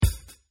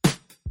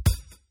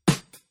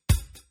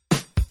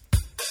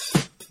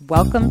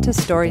Welcome to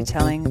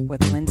Storytelling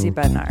with Lindsay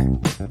Bednar.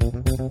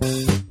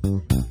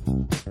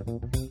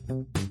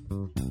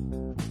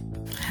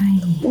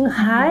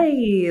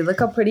 Hi, look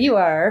how pretty you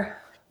are.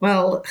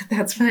 Well,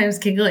 that's why I was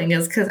giggling,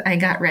 is because I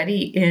got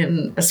ready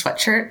in a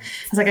sweatshirt. I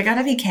was like, I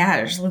gotta be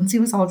cash. Lindsay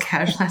was all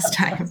cash last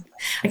time.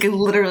 Like, I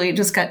literally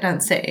just got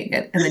done saying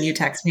it. And then you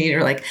text me and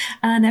you're like,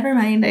 never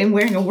mind, I'm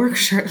wearing a work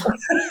shirt.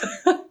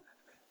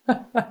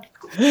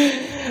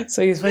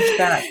 So you switched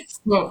back.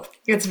 Well,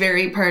 it's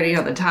very party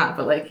on the top,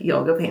 but like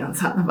yoga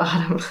pants on the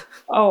bottom.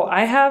 Oh,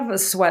 I have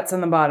sweats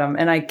on the bottom,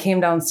 and I came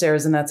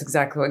downstairs, and that's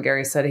exactly what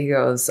Gary said. He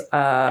goes,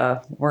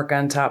 work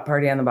on top,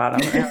 party on the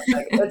bottom. And I was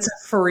like, it's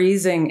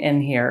freezing in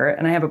here,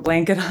 and I have a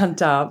blanket on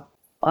top.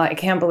 I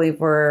can't believe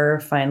we're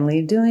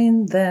finally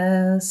doing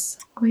this.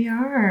 We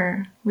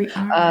are.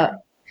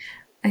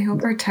 I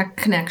hope our tech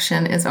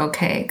connection is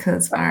okay,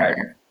 because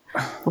our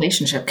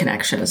relationship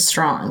connection is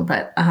strong,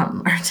 but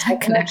our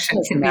tech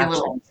connection can be a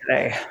little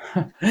today.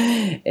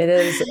 It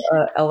is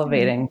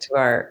elevating to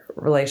our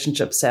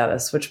relationship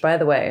status, which, by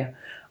the way,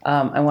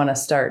 I want to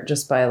start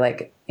just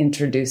by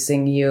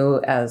introducing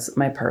you as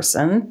my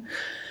person.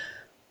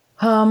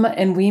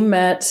 And we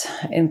met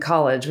in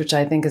college, which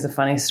I think is a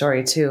funny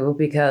story too,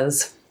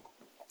 because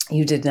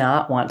you did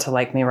not want to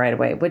like me right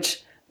away,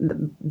 which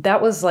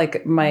that was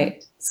like my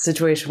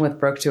situation with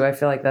Brooke too. I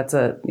feel like that's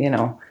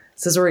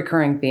this is a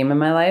recurring theme in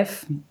my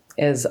life,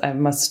 is I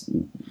must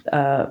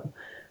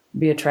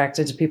be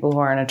attracted to people who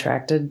aren't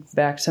attracted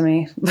back to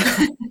me.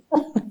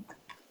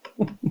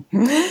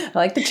 I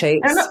like the chase.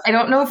 I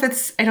don't know if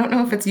it's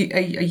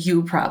a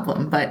you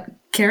problem, but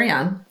carry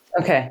on.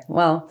 Okay.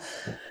 Well,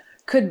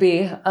 could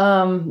be.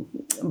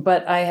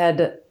 But I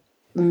had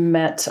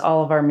met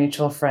all of our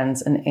mutual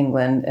friends in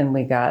England, and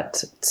we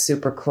got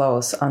super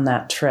close on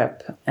that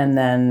trip. And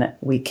then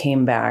we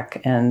came back,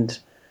 and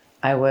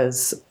I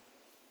was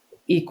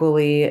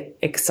equally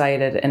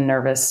excited and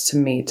nervous to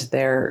meet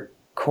their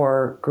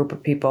core group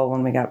of people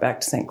when we got back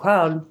to St.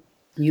 Cloud,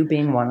 you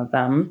being one of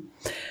them.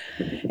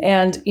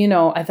 And,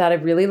 I thought I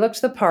really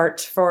looked the part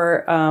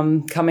for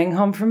coming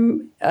home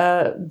from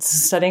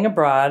studying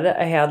abroad.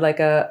 I had like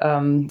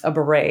a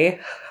beret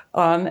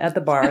on at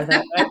the bar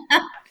that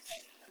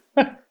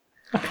night.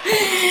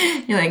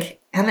 You're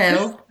like,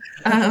 hello.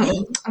 I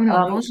don't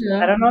know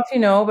if you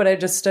know, but I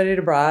just studied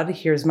abroad.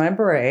 Here's my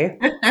beret.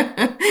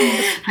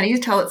 How do you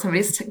tell that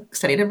somebody's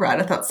studied abroad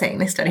without saying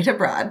they studied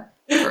abroad?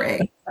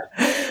 Beret.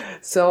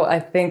 So I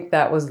think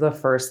that was the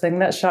first thing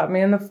that shot me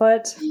in the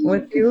foot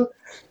with you.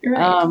 You're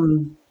right.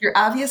 Your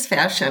obvious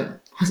fashion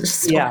was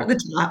just over the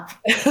top.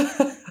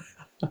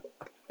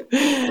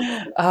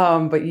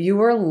 But you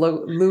were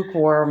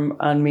lukewarm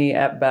on me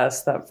at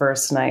best that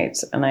first night,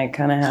 and I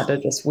kind of had to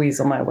just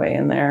weasel my way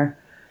in there.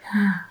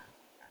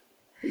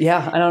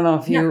 Yeah, I don't know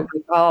if you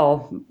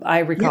recall. I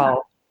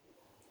recall.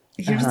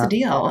 Yeah. Here's the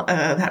deal.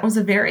 That was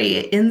a very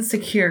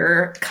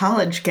insecure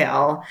college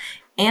gal,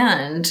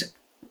 and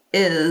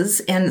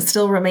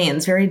still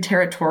remains very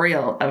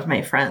territorial of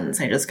my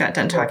friends. I just got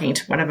done talking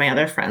to one of my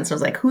other friends. I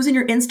was like, who's in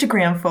your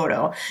Instagram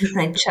photo?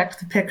 And I checked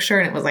the picture,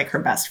 and it was like her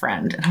best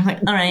friend. And I'm like,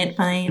 all right,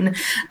 fine.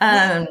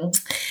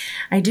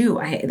 I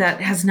do.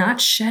 That has not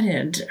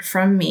shedded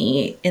from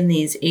me in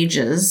these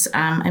ages.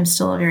 I'm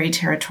still very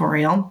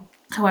territorial.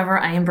 However,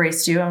 I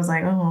embraced you. I was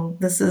like, oh,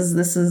 this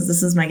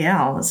is my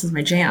gal. This is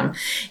my jam.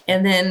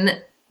 And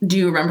then, do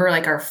you remember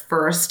our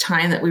first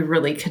time that we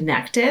really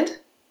connected?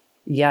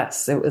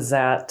 Yes, it was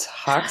at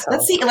Hawk's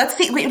house. Let's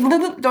see. Wait,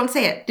 don't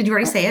say it. Did you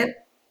already say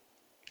it?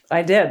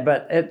 I did,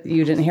 but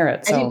you didn't hear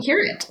it. So. I didn't hear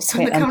it. So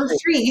on the count of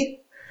three,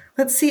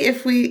 let's see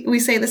if we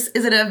say this.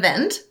 Is it an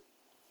event?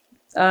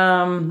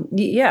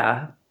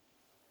 Yeah.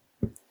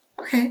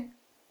 Okay.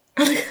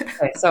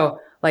 Okay, so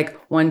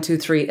 1, 2,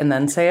 3, and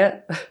then say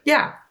it?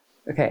 Yeah.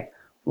 Okay.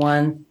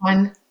 1,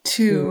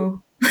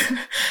 2,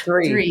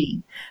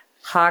 3.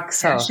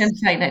 Hawk's house. Fashion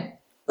Fight Night.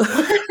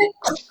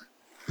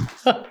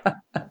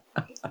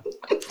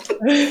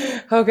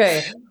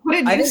 Okay. What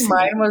did you I think say?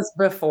 mine was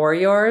before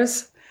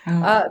yours.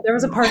 There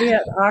was a party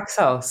at Hawk's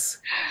house.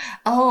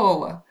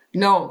 Oh,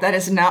 no, that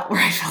is not where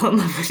I fell in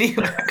love with you,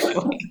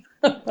 actually.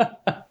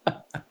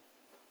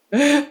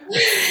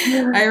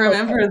 I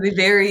remember the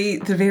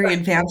very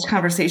advanced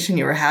conversation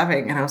you were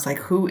having, and I was like,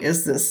 who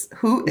is this?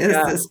 Who is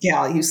this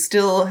gal? You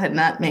still had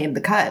not made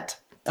the cut.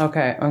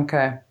 Okay.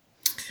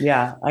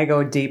 Yeah, I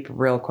go deep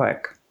real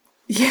quick.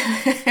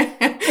 Yeah.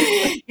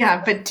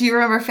 Yeah, but do you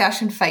remember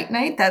Fashion Fight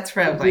Night? That's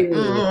where I was like,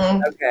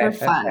 we're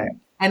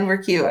fun and we're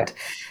cute. Okay.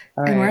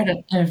 Right. And we're at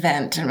an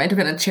event. It might have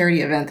been a charity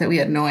event that we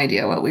had no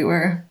idea what we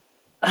were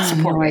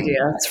supporting. No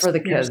idea. It's for the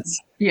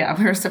kids. Yeah,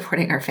 we were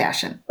supporting our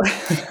fashion.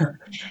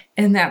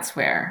 And that's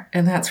where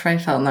I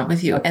fell in love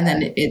with you. Okay. And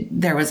then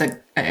there was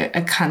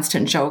a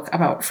constant joke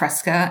about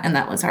Fresca, and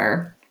that was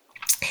our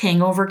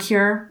hangover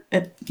cure.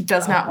 It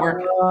does not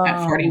work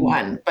at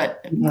 41,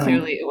 but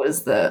clearly it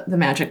was the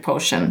magic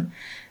potion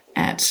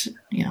at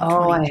 23.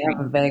 I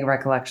have a vague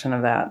recollection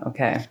of that.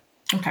 Okay.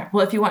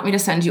 Well, if you want me to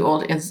send you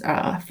old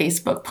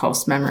Facebook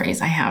post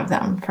memories, I have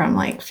them from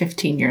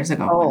 15 years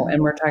ago. Oh,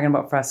 and we're talking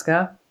about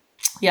Fresca?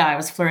 Yeah, I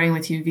was flirting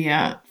with you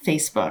via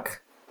Facebook.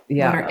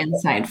 Yeah. What are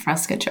inside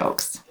Fresca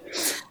jokes?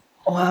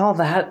 Well,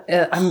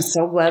 I'm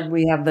so glad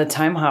we have the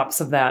time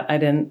hops of that. I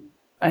didn't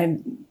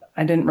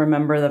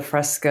remember the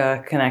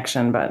Fresca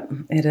connection, but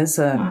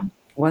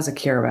was a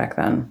cure back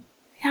then.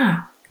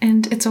 Yeah.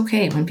 And it's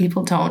okay when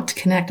people don't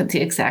connect at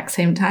the exact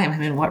same time. I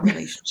mean, what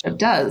relationship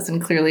does?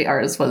 And clearly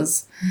ours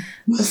was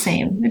the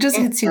same. It just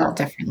hits you all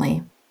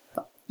differently.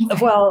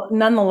 Okay. Well,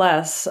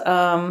 nonetheless,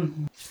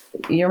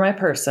 you're my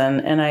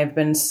person, and I've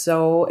been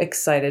so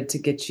excited to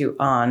get you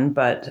on.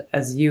 But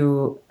as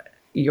your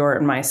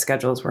and my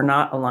schedules were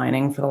not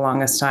aligning for the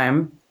longest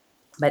time.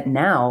 But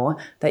now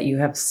that you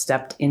have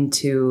stepped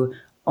into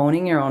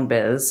owning your own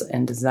biz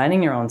and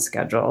designing your own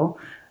schedule,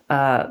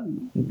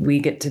 we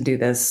get to do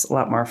this a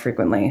lot more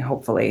frequently,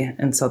 hopefully.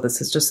 And so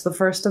this is just the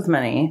first of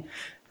many,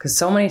 because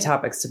so many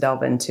topics to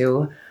delve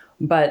into.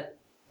 But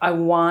I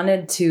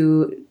wanted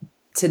to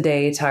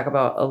today talk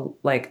about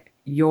what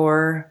you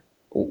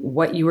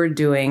were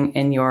doing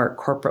in your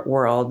corporate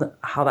world,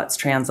 how that's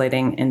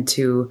translating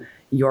into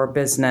your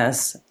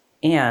business,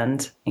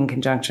 and in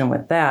conjunction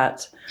with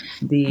that,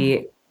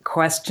 the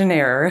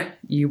questionnaire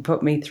you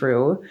put me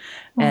through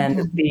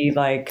and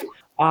the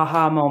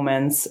aha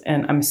moments.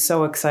 And I'm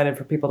so excited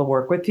for people to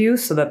work with you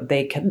so that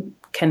they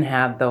can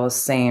have those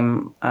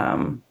same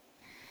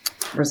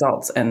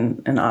results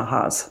and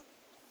ahas.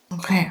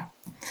 Okay.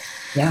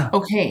 Yeah.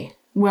 Okay.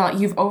 Well,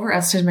 you've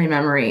overestimated my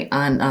memory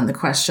on the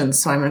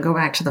questions, so I'm going to go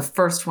back to the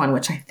first one,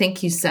 which I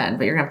think you said,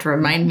 but you're going to have to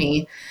remind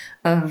me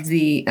of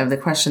the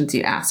questions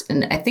you asked.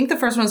 And I think the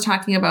first one was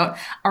talking about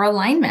our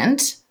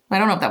alignment. I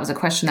don't know if that was a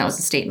question, that was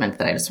a statement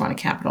that I just want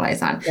to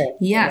capitalize on. Okay.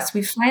 Yes,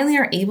 we finally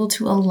are able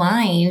to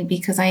align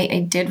because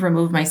I did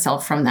remove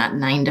myself from that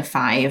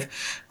 9-to-5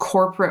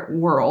 corporate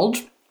world,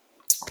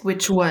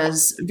 which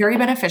was very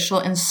beneficial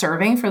in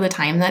serving for the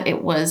time that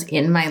it was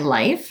in my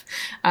life.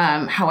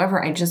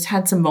 However, I just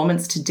had some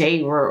moments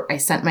today where I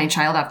sent my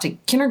child off to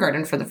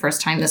kindergarten for the first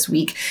time this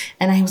week.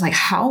 And I was like,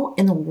 how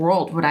in the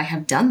world would I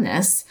have done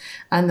this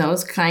on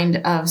those kind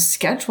of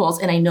schedules?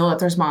 And I know that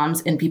there's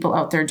moms and people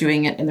out there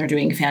doing it and they're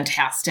doing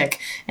fantastic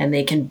and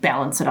they can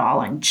balance it all.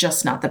 I'm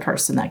just not the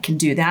person that can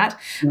do that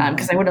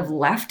because I would have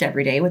left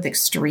every day with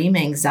extreme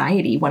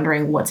anxiety,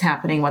 wondering what's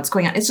happening, what's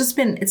going on. It's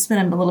been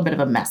a little bit of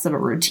a mess of a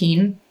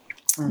routine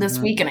this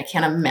week. And I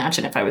can't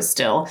imagine if I was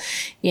still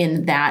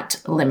in that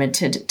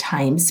limited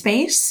time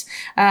space.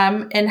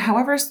 And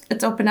however,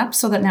 it's opened up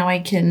so that now I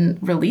can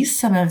release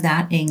some of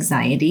that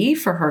anxiety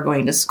for her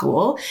going to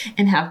school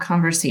and have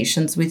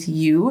conversations with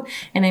you.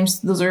 And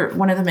those are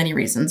one of the many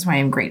reasons why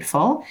I'm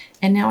grateful.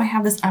 And now I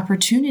have this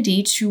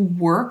opportunity to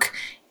work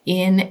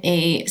in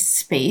a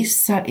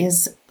space that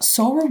is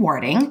so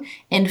rewarding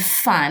and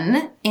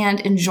fun and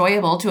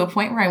enjoyable to a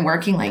point where I'm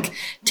working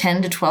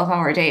 10 to 12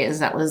 hour days.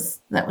 That was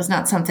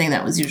not something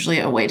that was usually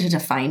a way to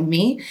define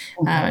me.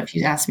 If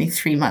you'd asked me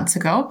 3 months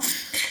ago.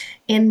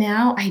 And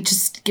now I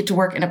just get to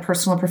work in a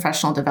personal and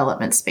professional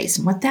development space.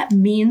 And what that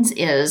means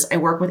is I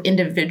work with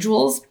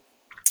individuals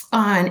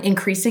on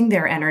increasing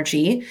their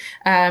energy,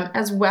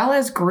 as well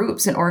as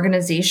groups and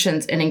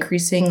organizations, and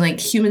increasing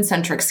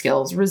human-centric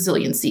skills,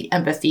 resiliency,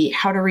 empathy,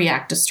 how to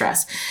react to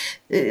stress,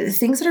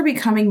 things that are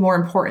becoming more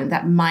important.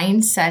 That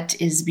mindset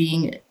is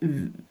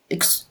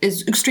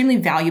is extremly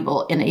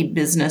valuable in a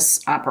business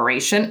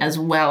operation, as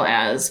well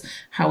as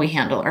how we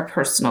handle our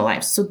personal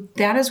lives. So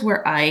that is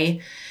where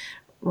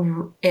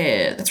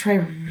that's where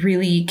I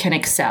really can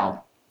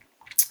excel.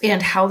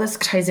 And how this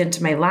ties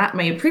into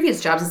my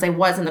previous jobs is I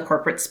was in the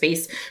corporate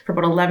space for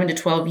about 11 to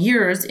 12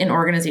 years in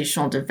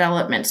organizational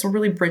development. So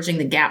really bridging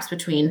the gaps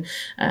between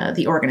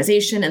the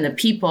organization and the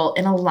people.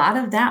 And a lot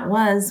of that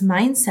was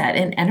mindset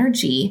and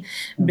energy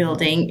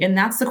building. And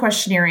that's the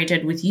questionnaire I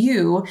did with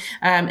you.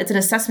 It's an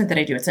assessment that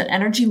I do. It's an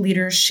energy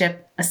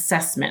leadership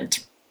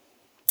assessment.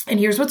 And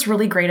here's what's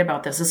really great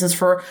about this.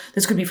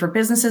 This could be for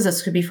businesses.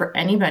 This could be for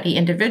anybody,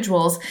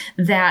 individuals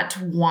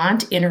that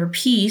want inner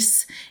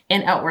peace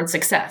and outward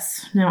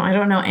success. Now, I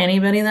don't know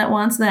anybody that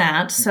wants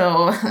that.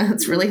 So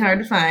it's really hard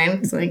to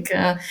find. It's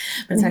but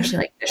it's actually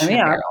like fish in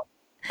a barrel.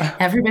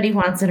 Everybody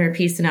wants inner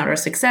peace and outer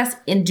success.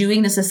 In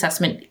doing this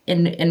assessment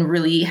and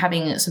really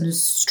having some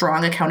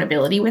strong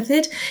accountability with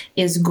it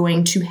is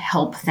going to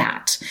help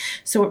that.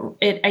 So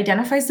it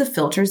identifies the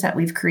filters that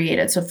we've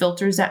created. So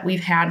filters that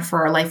we've had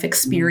for our life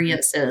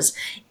experiences,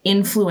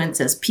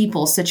 influences,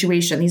 people,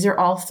 situation. These are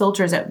all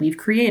filters that we've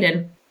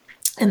created.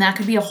 And that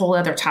could be a whole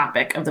other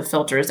topic of the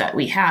filters that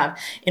we have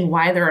and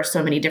why there are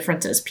so many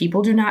differences.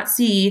 People do not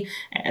see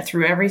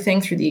through everything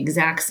through the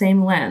exact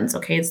same lens.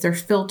 Okay, it's their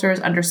filters,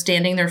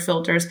 understanding their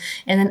filters,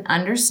 and then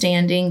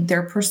understanding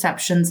their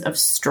perceptions of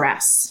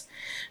stress.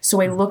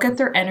 So I look at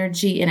their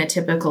energy in a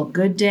typical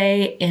good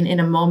day and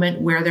in a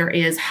moment where there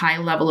is high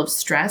level of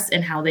stress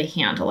and how they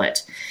handle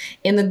it.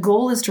 And the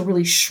goal is to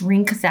really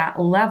shrink that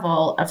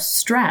level of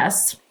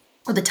stress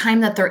or the time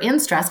that they're in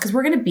stress, because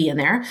we're going to be in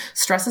there.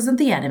 Stress isn't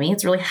the enemy.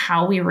 It's really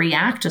how we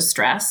react to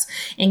stress,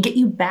 and get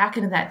you back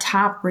into that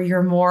top where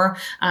you're more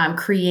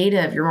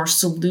creative, you're more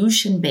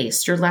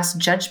solution-based, you're less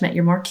judgment,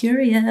 you're more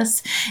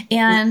curious,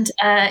 and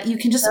you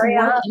can just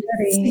work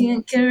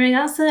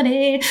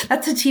curiosity.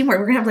 That's a teamwork.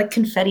 We're going to have like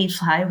confetti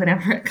fly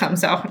whenever it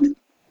comes out.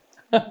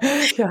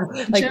 Yeah,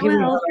 like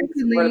people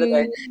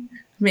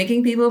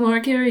making people more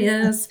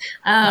curious.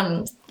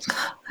 Gosh,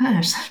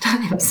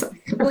 sometimes I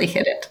really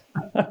hit it.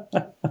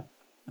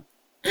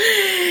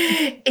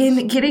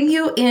 In getting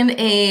you in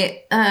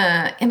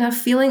a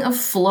feeling of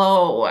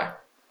flow,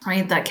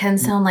 right? That can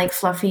sound like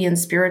fluffy and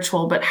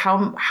spiritual, but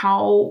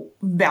how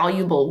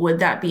valuable would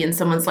that be in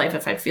someone's life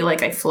if I feel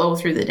like I flow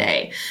through the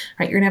day,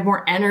 right? You're gonna have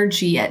more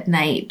energy at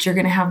night. You're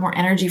gonna have more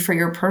energy for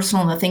your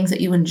personal and the things that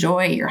you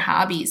enjoy, your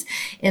hobbies.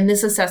 And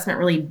this assessment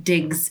really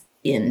digs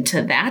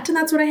into that. And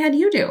that's what I had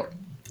you do.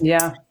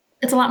 Yeah.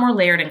 It's a lot more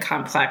layered and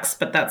complex,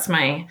 but that's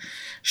my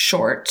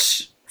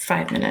short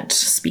 5-minute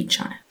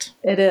speech on it.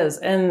 It is.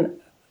 And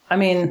I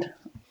mean,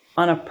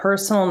 on a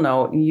personal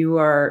note, you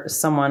are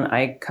someone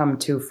I come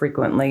to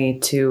frequently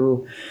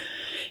to,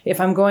 if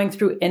I'm going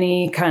through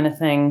any kind of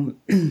thing,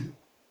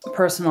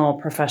 personal,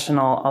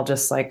 professional, I'll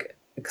just like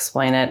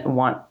explain it,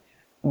 want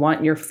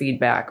your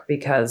feedback,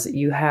 because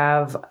you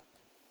have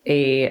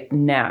a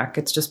knack.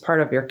 It's just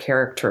part of your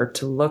character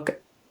to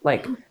look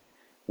like,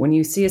 when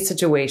you see a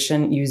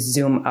situation, you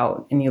zoom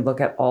out and you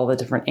look at all the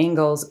different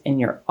angles, and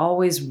you're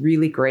always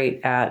really great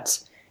at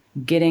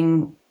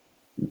getting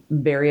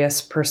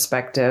various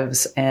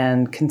perspectives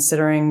and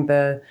considering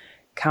the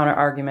counter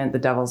argument, the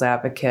devil's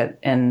advocate,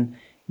 and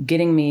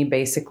getting me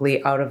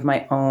basically out of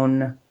my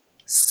own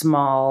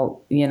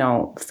small,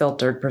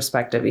 filtered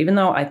perspective. Even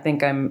though I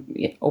think I'm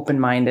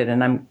open-minded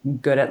and I'm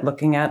good at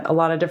looking at a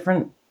lot of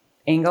different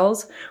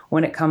angles,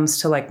 when it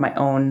comes to like my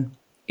own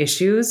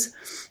issues,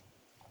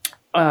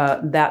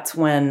 that's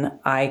when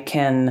I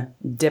can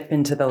dip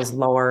into those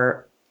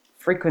lower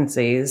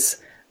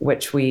frequencies,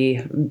 which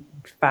we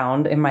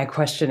found in my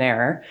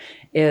questionnaire.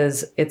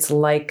 It's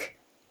like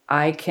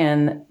I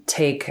can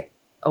take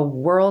a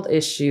world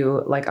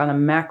issue like on a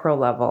macro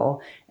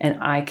level, and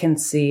I can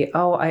see,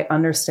 oh, I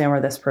understand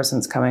where this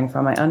person's coming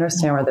from. I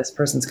understand where this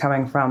person's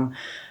coming from,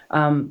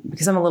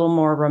 because I'm a little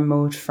more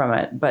removed from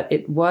it. But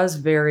it was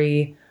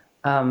very,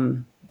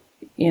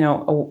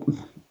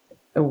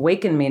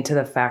 awakened me to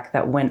the fact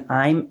that when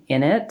I'm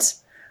in it,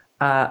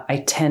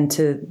 I tend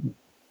to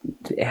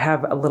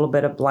have a little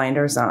bit of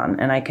blinders on,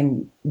 and I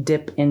can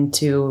dip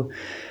into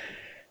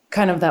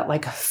kind of that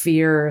like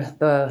fear,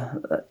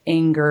 the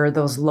anger,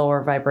 those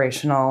lower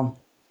vibrational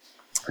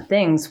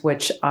things,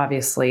 which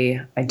obviously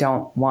I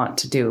don't want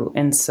to do.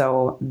 And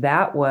so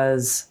that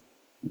was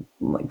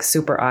like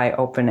super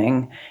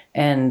eye-opening,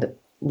 and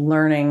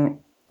learning,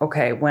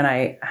 okay, when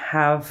I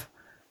have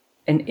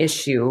an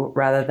issue,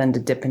 rather than to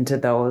dip into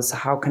those,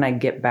 how can I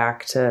get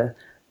back to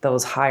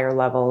those higher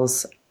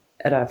levels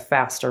at a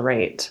faster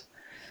rate?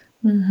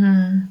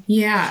 Mm-hmm.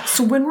 Yeah.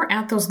 So when we're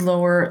at those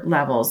lower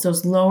levels,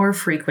 those lower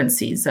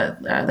frequencies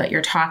that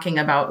you're talking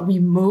about, we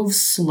move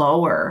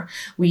slower.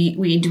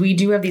 We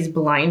do have these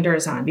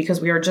blinders on because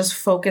we are just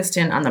focused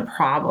in on the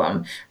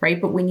problem, right?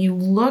 But when you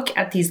look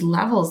at these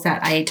levels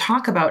that I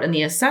talk about in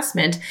the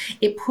assessment,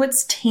 it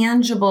puts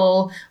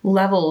tangible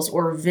levels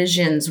or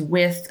visions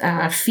with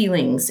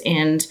feelings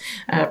and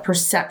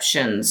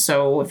perceptions.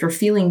 So if you're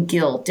feeling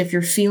guilt, if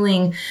you're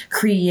feeling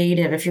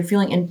creative, if you're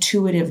feeling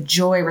intuitive,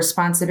 joy,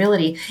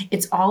 responsibility,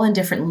 it's all in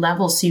different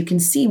levels, so you can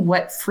see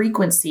what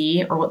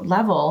frequency or what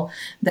level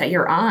that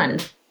you're on.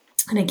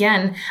 And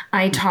again,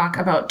 I talk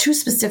about two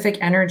specific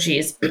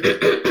energies.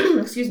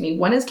 Excuse me.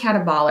 One is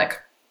catabolic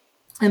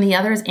and the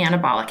other is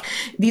anabolic.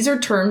 These are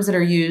terms that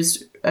are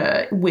used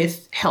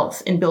with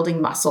health and building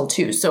muscle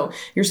too. So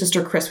your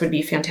sister Chris would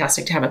be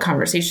fantastic to have a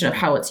conversation of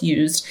how it's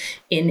used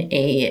in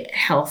a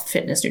health,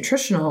 fitness,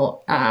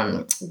 nutritional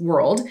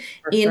world.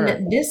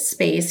 In this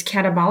space,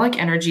 catabolic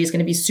energy is going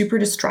to be super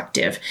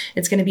destructive.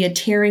 It's going to be a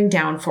tearing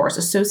down force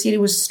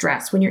associated with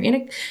stress. When you're in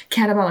a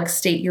catabolic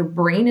state, your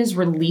brain is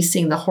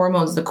releasing the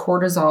hormones, the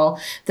cortisol,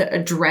 the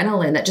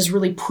adrenaline that just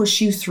really push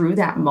you through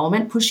that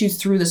moment, push you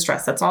through the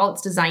stress. That's all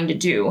it's designed to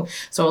do.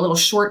 So a little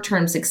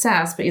short-term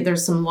success, but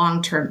there's some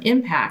long-term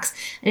impacts.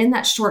 And in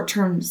that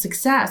short-term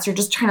success, you're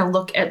just trying to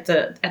look at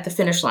the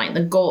finish line,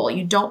 the goal.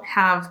 You don't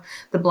have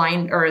the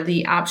blind or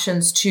the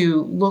options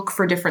to look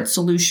for different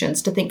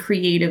solutions, to think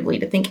creatively,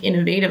 to think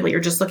innovatively. You're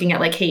just looking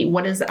at like, hey,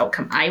 what is the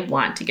outcome I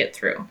want to get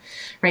through,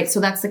 right? So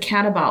that's the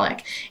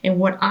catabolic. And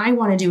what I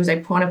want to do is I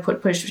want to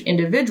push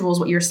individuals,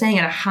 what you're saying,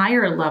 at a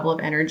higher level of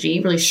energy,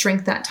 really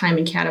shrink that time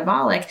in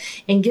catabolic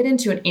and get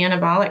into an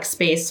anabolic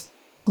space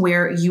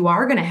where you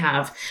are going to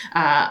have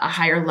a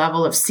higher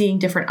level of seeing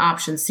different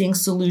options, seeing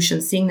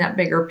solutions, seeing that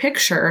bigger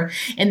picture.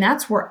 And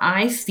that's where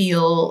I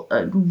feel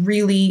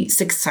really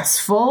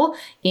successful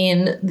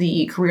in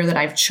the career that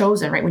I've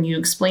chosen, right? When you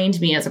explained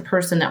to me as a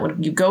person that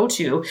would you go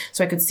to,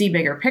 so I could see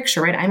bigger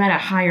picture, right? I'm at a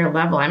higher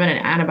level. I'm at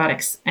an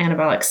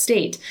anabolic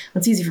state.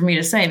 That's easy for me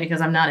to say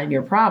because I'm not in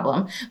your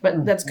problem,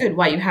 but that's good.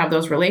 Why you have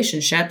those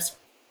relationships.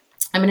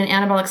 I'm in an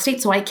anabolic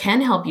state, so I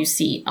can help you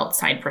see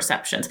outside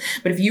perceptions.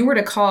 But if you were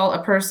to call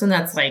a person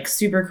that's like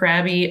super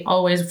crabby,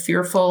 always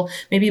fearful,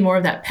 maybe more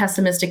of that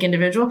pessimistic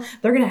individual,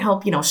 they're going to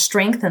help,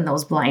 strengthen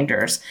those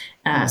blinders.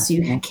 So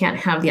you can't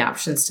have the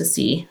options to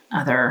see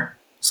other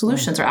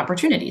solutions or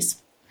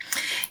opportunities.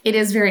 It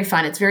is very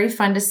fun. It's very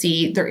fun to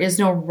see. There is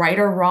no right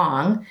or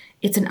wrong.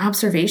 It's an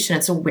observation.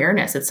 It's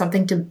awareness. It's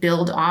something to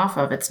build off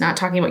of. It's not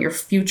talking about your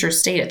future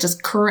state. It's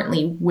just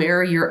currently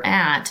where you're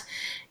at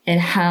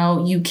and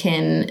how you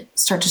can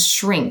start to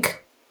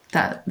shrink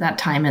that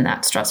time in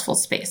that stressful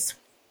space.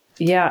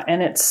 Yeah.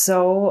 And it's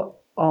so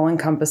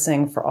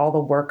all-encompassing for all the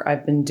work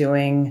I've been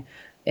doing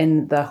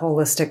in the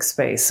holistic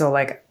space. So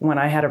like when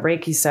I had a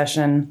Reiki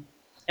session,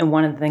 and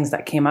one of the things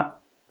that came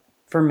up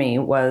for me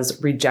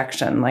was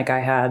rejection. Like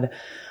I had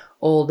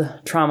old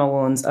trauma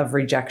wounds of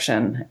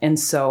rejection. And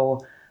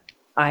so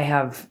I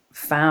have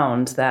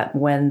found that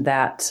when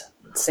that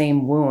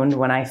same wound,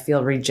 when I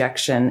feel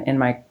rejection in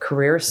my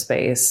career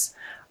space,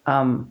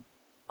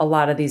 a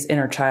lot of these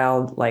inner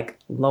child, like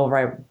low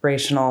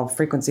vibrational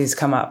frequencies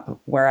come up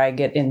where I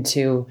get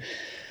into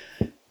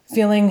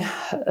feeling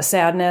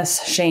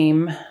sadness,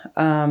 shame,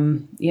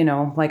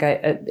 like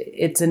I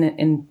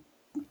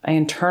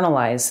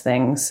internalize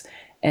things.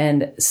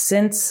 And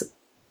since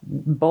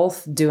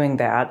both doing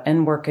that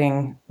and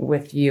working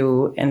with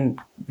you and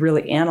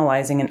really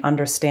analyzing and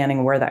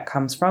understanding where that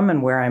comes from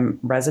and where I'm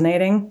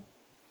resonating,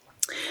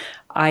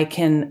 I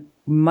can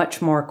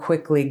much more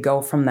quickly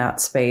go from that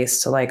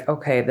space to like,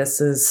 okay,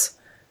 this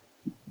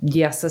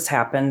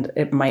happened.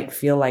 It might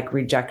feel like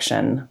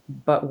rejection,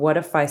 but what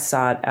if I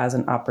saw it as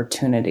an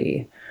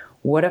opportunity?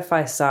 What if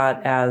I saw it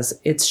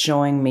as it's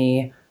showing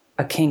me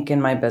a kink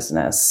in my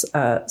business,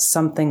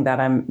 something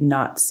that I'm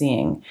not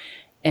seeing?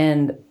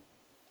 And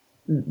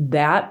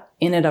that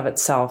in and of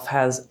itself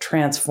has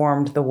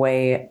transformed the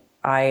way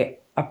I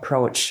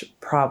approach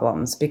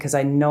problems, because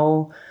I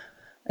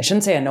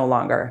shouldn't say I no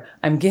longer,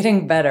 I'm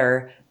getting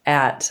better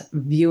at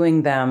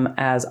viewing them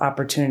as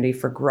opportunity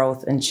for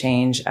growth and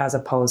change, as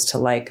opposed to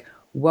like,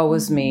 woe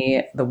was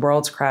me, the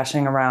world's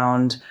crashing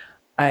around.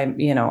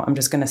 I'm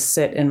just going to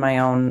sit in my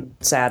own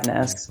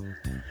sadness.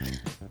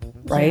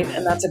 Right.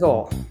 And that's a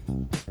goal.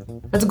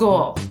 That's a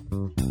goal.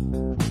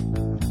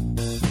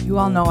 You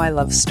all know I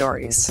love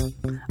stories.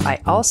 I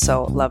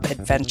also love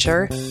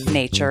adventure,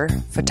 nature,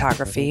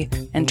 photography,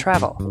 and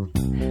travel.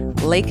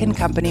 Lake &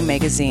 Company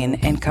magazine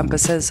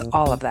encompasses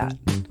all of that.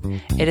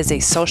 It is a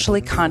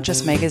socially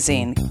conscious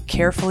magazine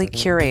carefully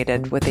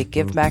curated with a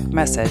give-back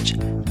message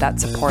that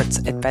supports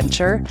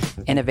adventure,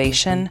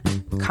 innovation,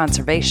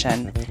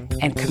 conservation,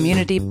 and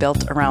community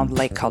built around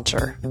lake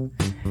culture.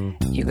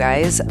 You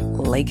guys,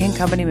 Lake &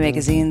 Company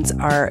magazines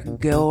are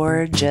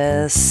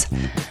gorgeous.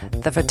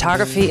 The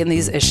photography in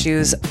these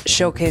issues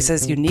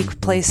showcases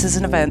unique places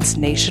and events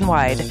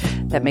nationwide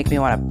that make me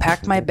want to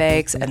pack my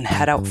bags and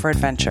head out for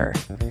adventure.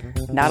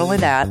 Not only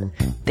that,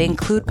 they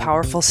include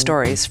powerful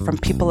stories from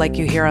people like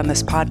you hear on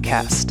this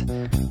podcast.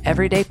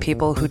 Everyday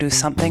people who do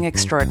something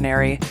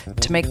extraordinary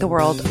to make the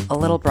world a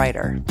little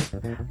brighter.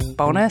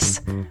 Bonus,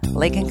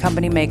 Lake &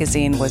 Company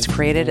magazine was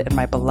created in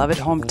my beloved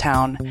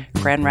hometown,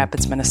 Grand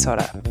Rapids,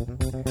 Minnesota.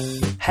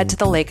 Head to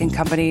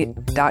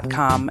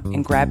thelakeandcompany.com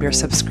and grab your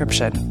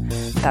subscription.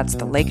 That's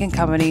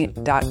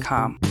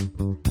thelakeandcompany.com.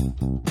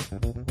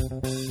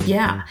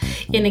 Yeah.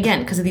 And again,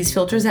 because of these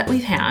filters that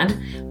we've had,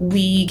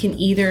 we can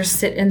either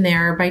sit in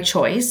there by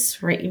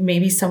choice, right?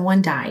 Maybe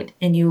someone died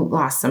and you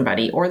lost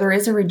somebody, or there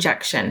is a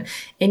rejection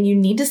and you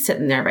need to sit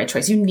in there by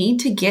choice. You need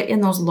to get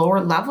in those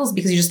lower levels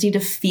because you just need to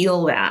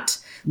feel that.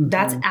 Mm-hmm.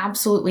 That's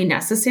absolutely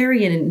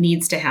necessary and it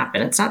needs to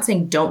happen. It's not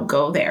saying don't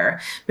go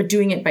there, but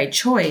doing it by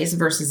choice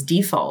versus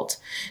default.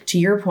 To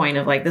your point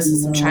of like, this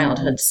is some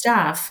childhood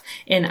stuff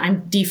and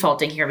I'm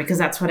defaulting here because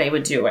that's what I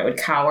would do. I would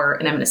cower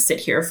and I'm going to sit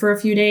here for a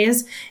few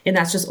days. And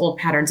that's just old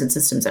patterns and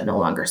systems that no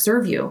longer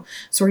serve you.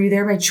 So are you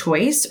there by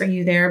choice? Are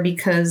you there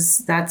because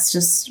that's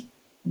just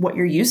what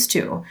you're used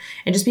to?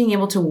 And just being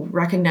able to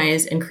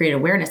recognize and create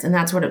awareness. And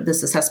that's what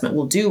this assessment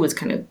will do, is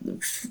kind of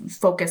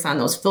focus on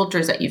those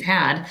filters that you've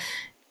had.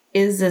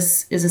 Is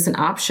this an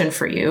option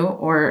for you,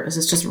 or is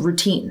this just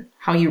routine?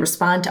 How you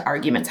respond to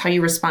arguments, how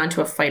you respond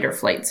to a fight or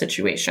flight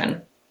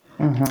situation.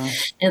 Mm-hmm.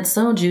 It's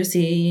so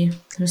juicy.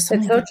 It's so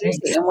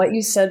juicy. And what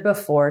you said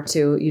before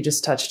too, you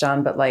just touched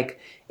on, but like,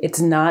 it's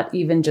not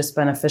even just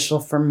beneficial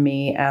for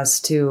me as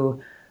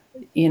to,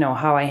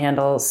 how I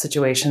handle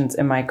situations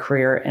in my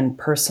career and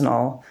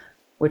personal,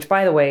 which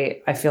by the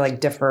way, I feel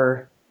like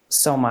differ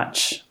so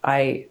much.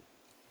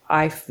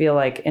 I feel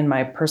like in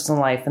my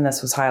personal life, and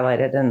this was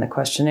highlighted in the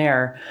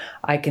questionnaire,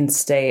 I can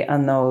stay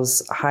on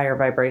those higher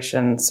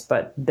vibrations,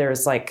 but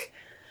there's like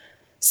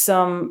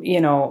some,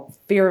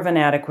 fear of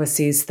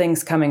inadequacies,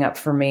 things coming up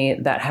for me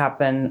that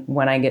happen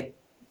when I get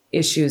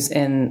issues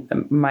in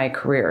my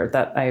career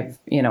that I've,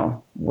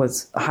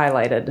 was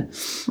highlighted.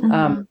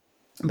 Mm-hmm.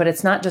 But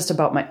it's not just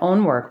about my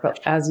own work, but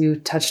as you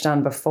touched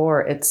on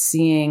before, it's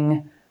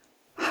seeing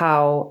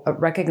how,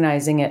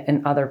 recognizing it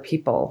in other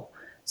people.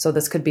 So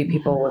this could be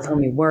people with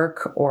whom you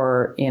work,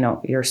 or,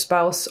 your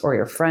spouse or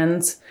your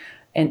friends,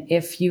 And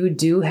if you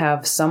do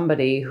have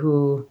somebody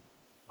who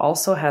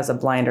also has a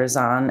blinders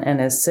on and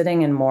is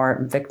sitting in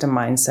more victim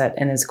mindset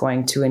and is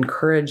going to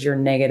encourage your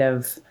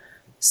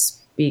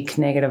speak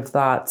negative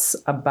thoughts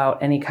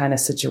about any kind of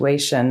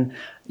situation,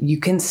 you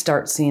can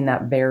start seeing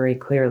that very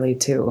clearly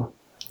too.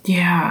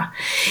 Yeah.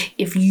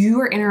 If you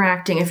are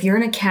interacting, if you're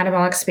in a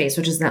catabolic space,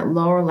 which is that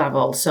lower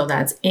level, so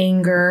that's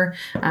anger,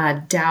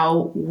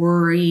 doubt,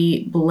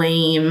 worry,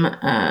 blame,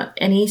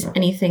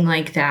 anything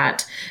like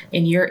that,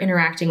 and you're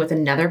interacting with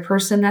another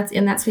person that's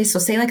in that space. So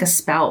say like a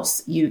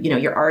spouse,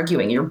 you're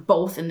arguing, you're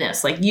both in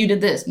this, like you did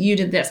this,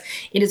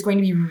 it is going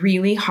to be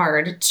really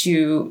hard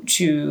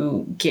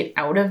to get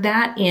out of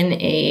that in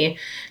a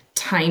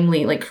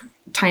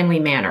timely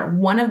manner.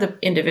 One of the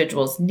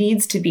individuals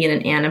needs to be in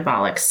an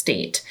anabolic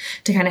state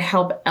to kind of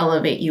help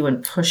elevate you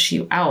and push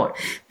you out.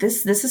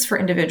 This is for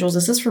individuals.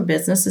 This is for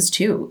businesses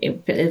too.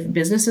 If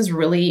businesses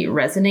really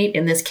resonate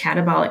in this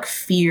catabolic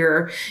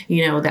fear,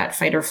 that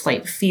fight or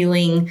flight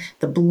feeling,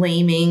 the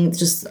blaming,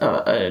 just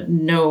a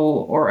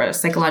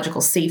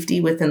psychological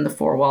safety within the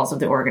four walls of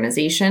the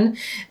organization,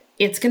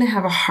 it's going to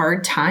have a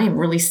hard time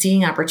really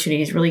seeing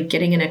opportunities, really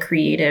getting in a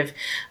creative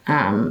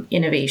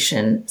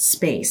innovation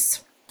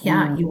space.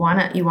 Yeah, you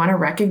want to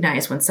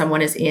recognize when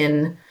someone is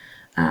in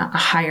a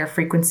higher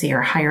frequency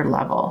or higher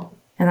level.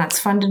 And that's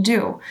fun to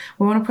do.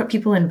 We want to put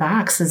people in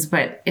boxes,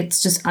 but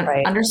it's just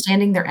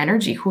understanding their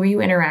energy. Who are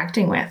you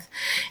interacting with?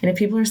 And if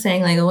people are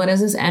saying like, what is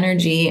this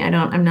energy?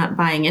 I'm not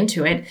buying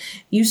into it.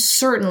 You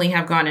certainly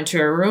have gone into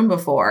a room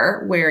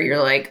before where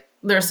you're like,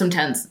 there's some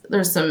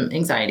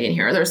anxiety in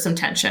here, there's some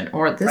tension,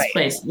 or this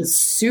place is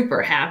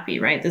super happy,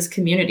 right? This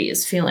community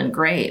is feeling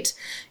great.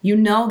 You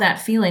know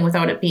that feeling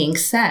without it being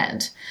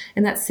said.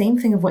 And that same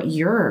thing of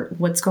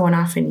what's going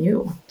off in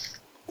you.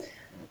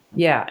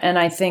 Yeah. And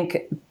I think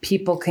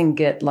people can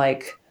get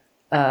like,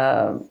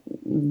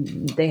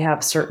 they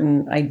have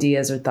certain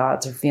ideas or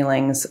thoughts or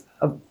feelings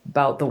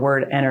about the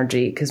word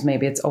energy, because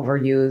maybe it's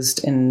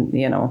overused in,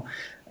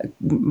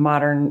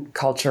 modern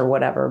culture,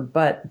 whatever.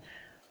 But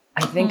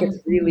I think it's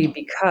really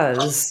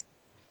because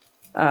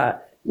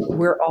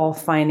we're all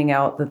finding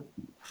out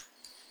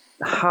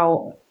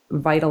how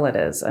vital it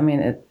is. I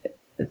mean,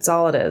 it's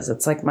all it is.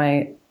 It's like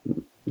my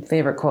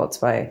favorite quotes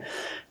by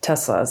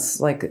Tesla.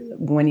 It's like,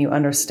 when you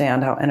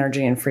understand how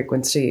energy and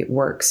frequency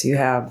works, you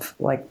have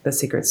like the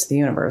secrets to the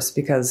universe,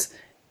 because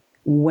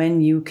when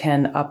you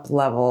can up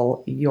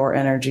level your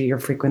energy, your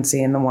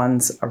frequency, and the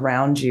ones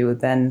around you,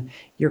 then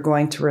you're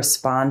going to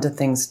respond to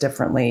things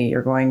differently.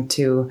 You're going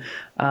to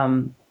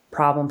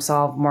problem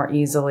solve more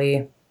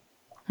easily.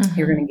 Mm-hmm.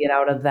 You're going to get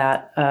out of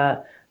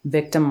that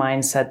victim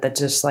mindset that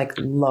just like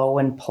low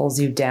and pulls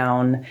you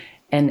down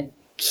and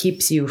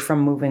keeps you from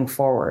moving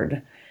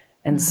forward.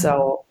 And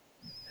so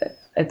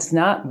it's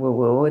not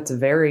woo-woo. It's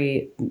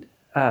very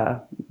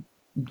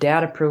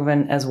data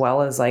proven, as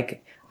well as,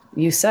 like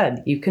you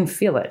said, you can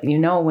feel it.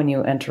 When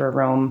you enter a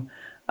room,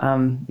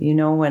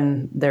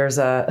 when there's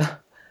a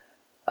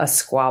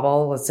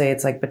squabble, let's say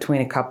it's like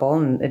between a couple,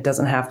 and it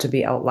doesn't have to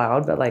be out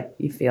loud, but like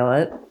you feel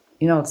it.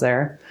 It's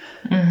there.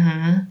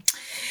 Mm-hmm.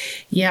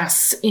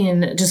 Yes,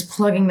 in just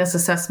plugging this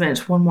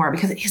assessment one more,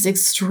 because it is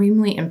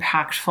extremely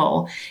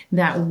impactful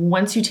that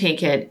once you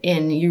take it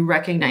and you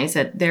recognize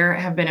that there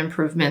have been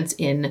improvements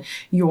in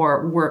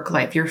your work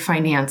life, your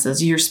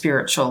finances, your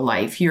spiritual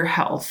life, your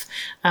health,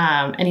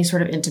 any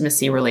sort of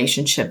intimacy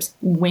relationships.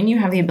 When you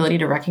have the ability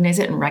to recognize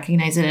it and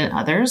recognize it in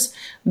others,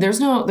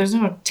 there's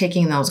no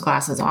taking those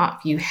glasses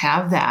off. You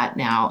have that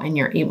now, and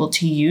you're able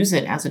to use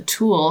it as a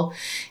tool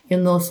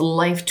in this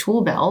life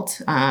tool belt,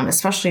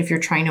 especially if you're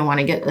trying to want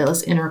to get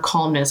this inner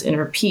calmness,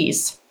 inner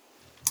peace,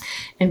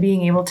 and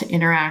being able to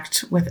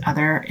interact with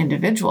other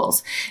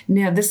individuals.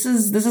 Now, this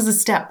is a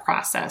step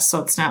process,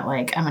 so it's not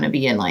like I'm going to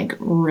be in like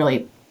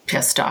really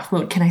pissed off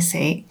mood. Can I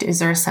say? Is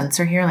there a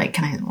censor here? Like,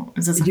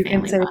 is this a you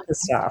family? You can say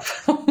pissed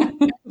off.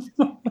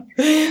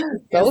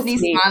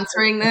 Disney's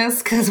sponsoring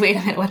this, because wait a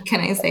minute, what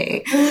can I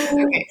say?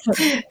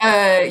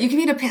 Okay, you can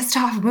be in a pissed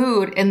off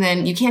mood, and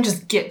then you can't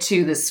just get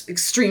to this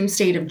extreme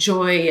state of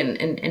joy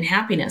and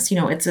happiness.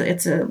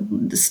 It's a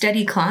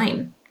steady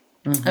climb.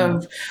 Mm-hmm.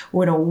 Of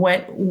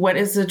what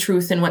is the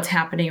truth and what's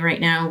happening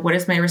right now? What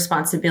is my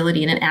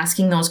responsibility? And then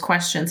asking those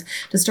questions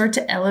to start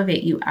to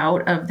elevate you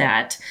out of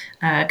that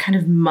kind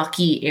of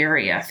mucky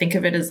area. Think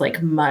of it as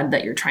like mud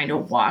that you're trying to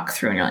walk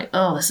through, and you're like,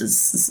 oh,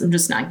 I'm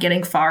just not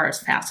getting far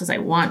as fast as I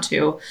want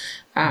to.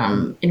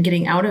 And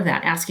getting out of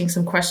that, asking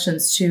some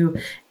questions to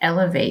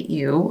elevate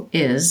you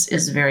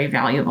is very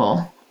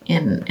valuable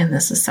in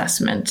this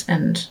assessment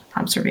and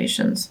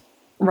observations.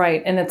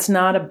 Right. And it's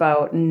not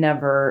about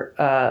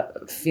never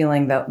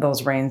feeling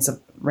those range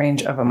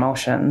of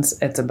emotions.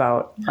 It's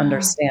about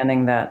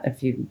understanding that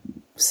if you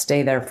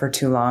stay there for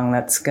too long,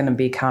 that's going to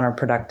be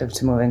counterproductive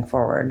to moving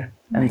forward.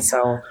 And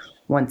so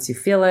once you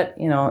feel it,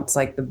 it's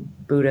like the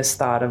Buddhist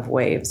thought of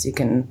waves. You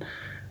can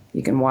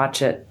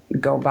watch it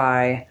go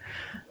by,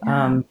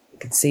 you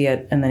can see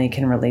it, and then you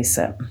can release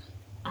it.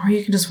 or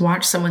you can just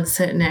watch someone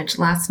sit in it.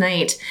 Last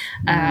night,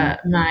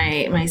 my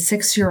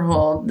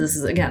 6-year-old, this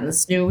is again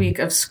this new week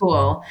of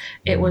school,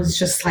 it was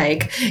just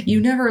like,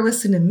 you never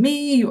listen to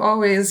me. You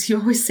always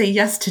say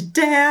yes to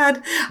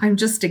dad. I'm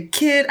just a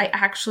kid. I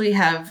actually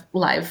have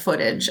live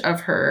footage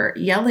of her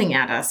yelling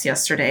at us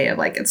yesterday of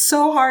like, it's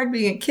so hard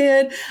being a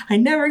kid. I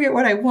never get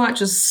what I want.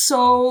 Just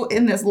so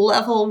in this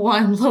level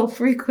 1 low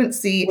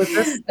frequency. Was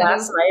this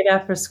last night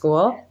after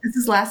school? This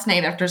is last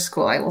night after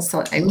school. I will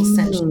send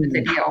you the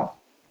video.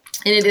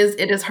 And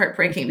it is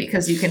heartbreaking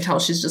because you can tell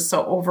she's just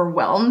so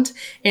overwhelmed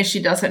and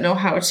she doesn't know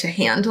how to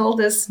handle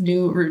this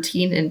new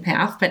routine and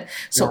path. But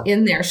so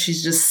in there,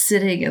 she's just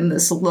sitting in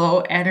this low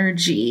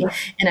energy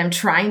and I'm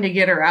trying to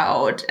get her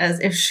out as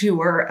if she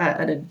were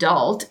an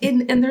adult.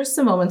 And there's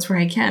some moments where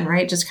I can,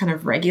 right? Just kind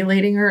of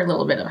regulating her, a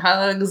little bit of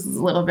hugs,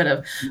 a little bit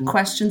of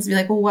questions, be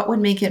like, well, what would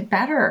make it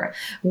better?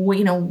 Well,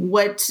 you know,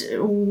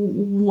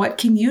 what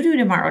can you do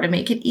tomorrow to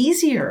make it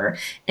easier?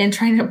 And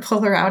trying to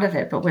pull her out of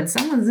it. But when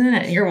someone's in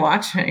it and you're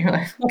watching it, you're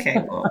like, okay,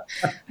 well,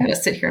 I'm going to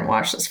sit here and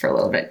watch this for a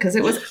little bit because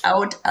it was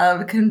out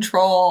of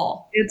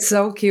control. It's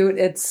so cute.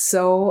 It's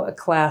so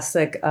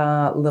classic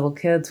little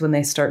kids when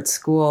they start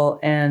school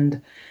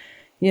and,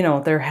 you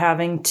know, they're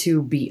having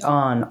to be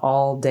on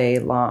all day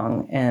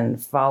long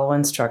and follow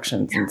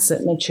instructions and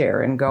sit in a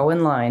chair and go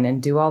in line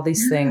and do all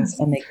these things.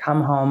 And they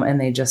come home and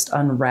they just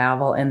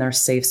unravel in their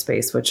safe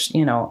space, which,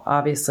 you know,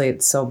 obviously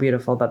it's so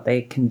beautiful that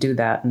they can do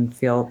that and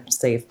feel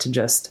safe to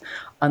just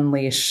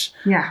unleash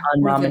on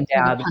mom and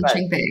dad.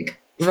 Punching bag.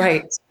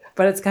 Right.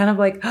 But it's kind of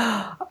like,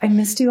 oh, I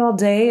missed you all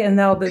day. And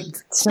now this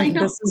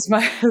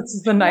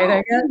is the night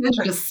I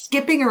get. Just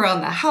skipping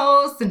around the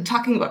house and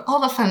talking about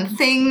all the fun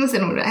things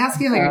and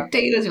asking how your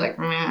date is. You're like,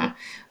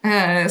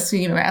 meh. So,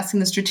 you know, asking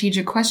the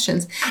strategic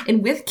questions.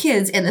 And with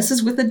kids, and this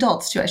is with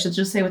adults too, I should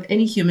just say with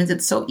any humans,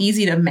 it's so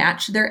easy to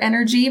match their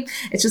energy.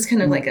 It's just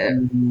kind of like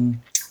a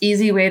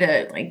easy way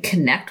to like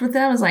connect with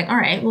them. Is like, all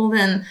right, well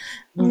then,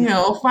 you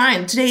know,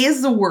 fine, today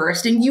is the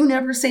worst and you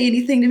never say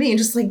anything to me, and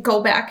just like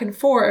go back and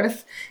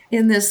forth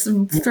in this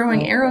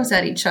throwing arrows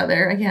at each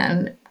other,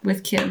 again,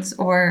 with kids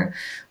or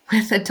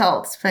with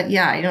adults. But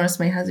yeah, I noticed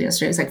my husband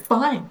yesterday was like,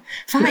 fine,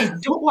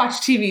 don't watch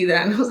TV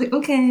then. I was like,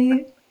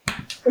 okay.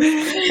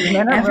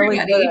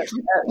 Everybody,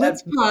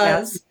 let's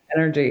pause.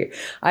 Energy.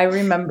 I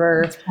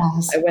remember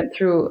I went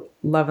through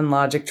Love and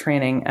Logic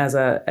training as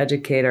a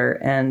educator,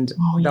 and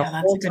the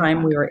whole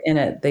time we were in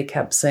it, they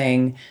kept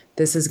saying,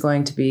 this is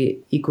going to be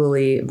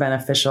equally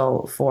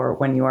beneficial for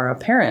when you are a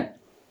parent.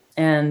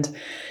 And,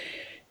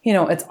 you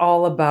know, it's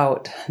all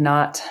about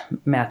not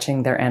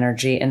matching their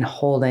energy and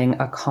holding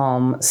a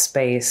calm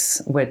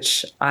space,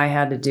 which I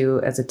had to do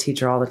as a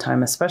teacher all the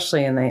time,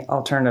 especially in the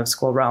alternative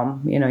school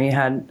realm. You know, you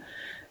had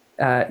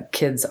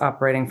kids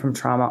operating from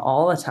trauma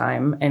all the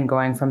time and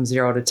going from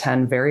 0 to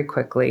 10 very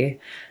quickly.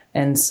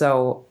 And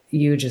so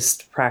you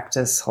just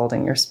practice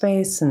holding your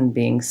space and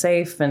being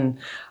safe. And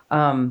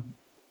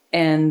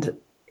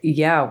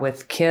yeah,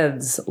 with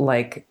kids,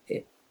 like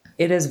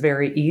it is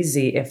very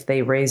easy if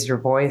they raise your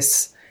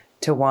voice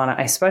to want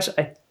to,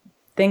 I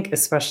think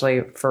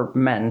especially for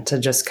men, to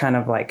just kind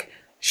of like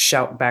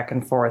shout back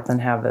and forth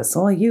and have this,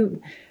 oh, you're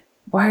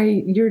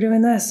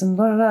doing this and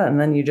blah, blah, blah.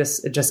 And then it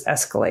just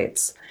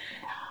escalates.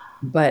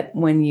 But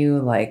when you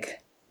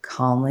like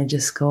calmly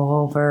just go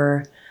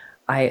over,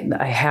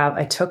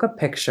 I took a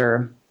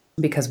picture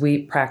because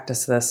we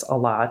practice this a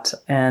lot.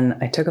 And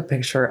I took a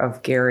picture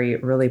of Gary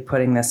really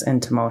putting this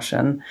into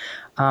motion.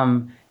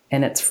 And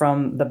it's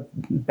from the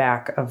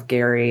back of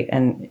Gary,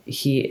 and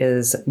he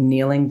is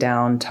kneeling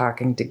down,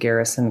 talking to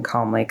Garrison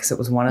calmly, because it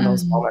was one of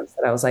those moments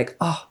that I was like,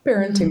 oh,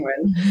 parenting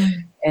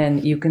win.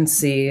 And you can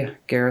see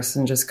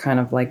Garrison just kind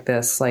of like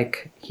this,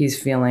 like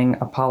he's feeling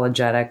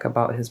apologetic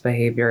about his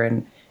behavior,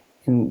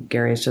 and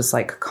Gary's just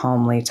like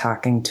calmly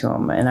talking to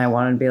him. And I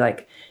wanted to be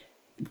like,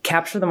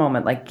 capture the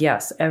moment. Like,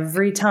 yes,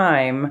 every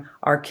time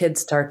our kids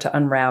start to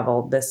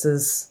unravel, this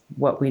is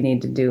what we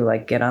need to do.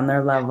 Like, get on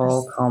their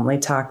level, calmly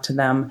talk to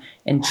them,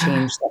 and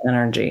change the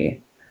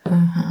energy.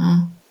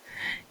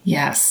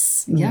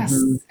 Yes.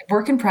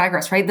 Work in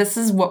progress, right? This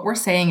is what we're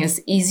saying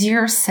is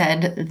easier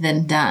said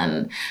than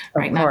done,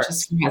 right? Not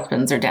just for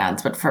husbands or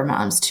dads, but for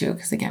moms too.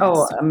 Because again,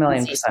 so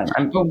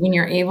 1,000,000%. But when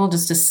you're able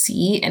just to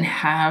see and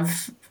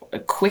have a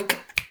quick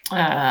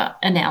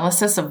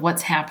analysis of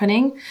what's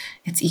happening,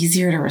 it's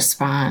easier to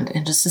respond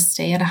and just to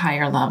stay at a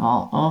higher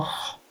level.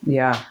 Oh,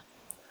 yeah.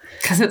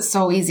 Because it's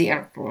so easy.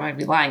 I'd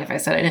be lying if I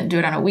said I didn't do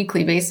it on a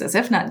weekly basis,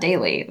 if not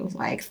daily. It was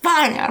like,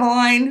 fine,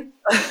 Adeline,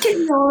 get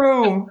in your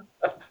room.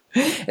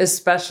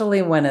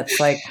 Especially when it's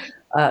like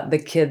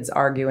the kids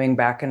arguing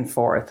back and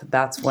forth.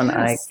 That's when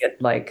I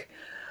get like,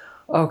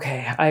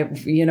 okay, I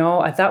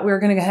thought we were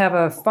going to have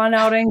a fun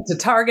outing to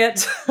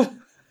Target.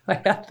 I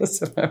got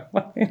this in my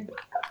mind.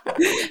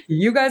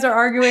 You guys are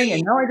arguing,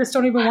 and now I just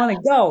don't even want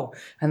to go.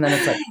 And then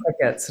it's like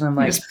crickets, and I'm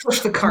like, just push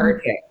the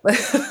cart.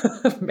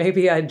 Okay.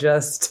 Maybe I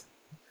just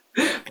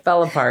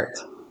fell apart.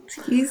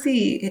 It's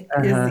easy.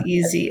 It is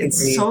easy.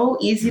 It's so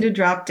easy to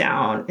drop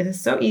down. It is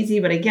so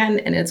easy, but again,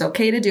 and it's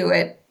okay to do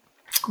it.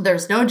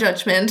 There's no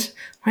judgment,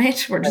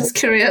 right? We're just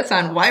curious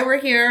on why we're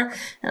here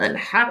and then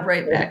hop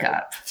right back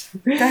up.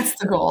 That's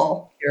the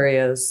goal.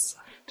 Curious.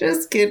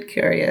 Just get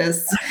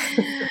curious.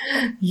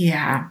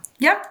 Yeah.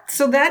 Yep.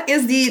 So that's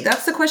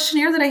the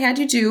questionnaire that I had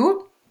you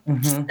do.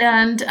 Mm-hmm.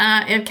 And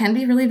it can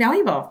be really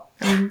valuable.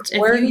 And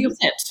if you use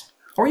it,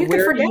 or you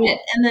could forget it,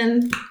 and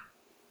then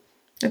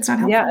it's not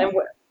helpful. Yeah. And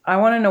I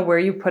want to know where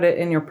you put it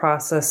in your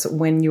process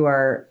when you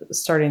are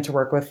starting to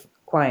work with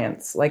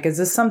clients. Like, is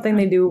this something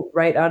they do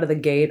right out of the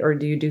gate, or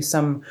do you do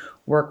some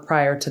work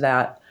prior to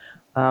that?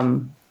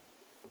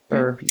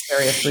 For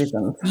various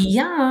reasons.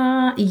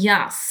 Yeah.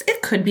 Yes.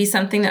 It could be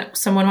something that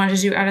someone wanted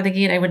to do out of the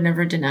gate. I would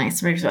never deny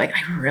somebody like,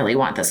 I really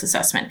want this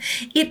assessment.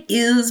 It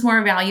is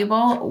more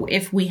valuable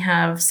if we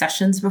have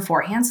sessions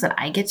beforehand so that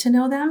I get to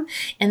know them.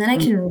 And then I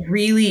can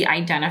really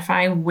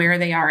identify where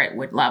they are at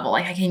what level.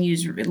 Like I can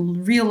use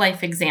real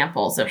life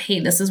examples of,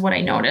 hey, this is what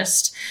I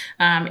noticed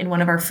in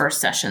one of our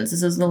first sessions.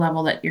 This is the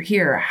level that you're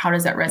here. How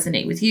does that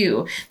resonate with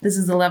you? This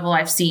is the level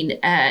I've seen,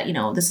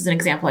 this is an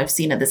example I've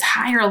seen at this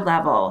higher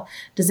level.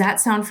 Does that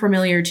sound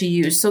familiar to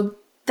you? So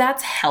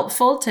that's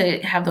helpful to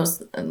have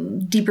those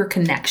deeper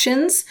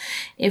connections.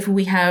 If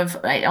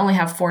I only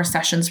have 4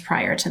 sessions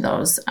prior to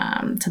those,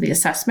 to the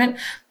assessment.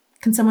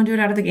 Can someone do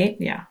it out of the gate?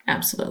 Yeah,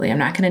 absolutely. I'm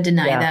not going to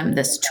deny them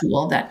this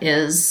tool that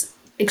is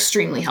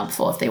extremely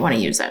helpful if they want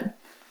to use it.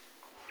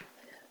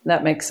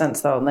 That makes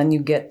sense though. And then you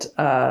get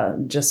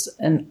just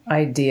an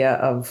idea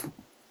of,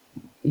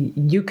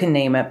 you can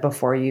name it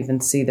before you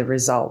even see the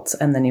results.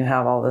 And then you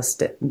have all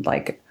this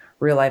like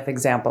real life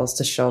examples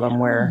to show them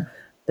where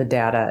the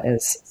data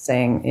is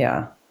saying,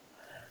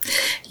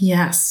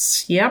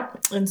 Yes.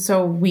 Yep. And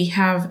so we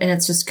have, and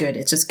it's just good.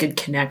 It's just good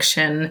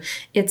connection.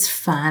 It's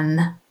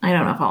fun. I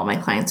don't know if all my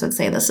clients would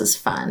say this is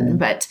fun,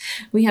 but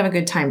we have a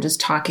good time just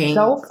talking.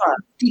 So fun.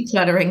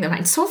 Decluttering the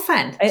mind. So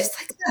fun. Just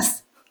like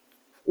this.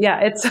 Yeah.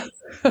 It's,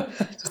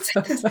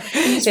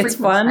 it's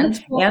fun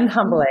and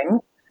humbling.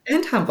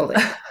 And humbling.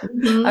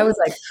 Mm-hmm. I was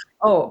like,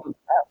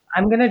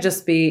 I'm going to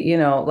just be,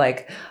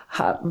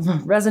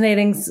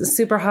 resonating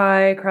super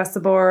high across the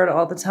board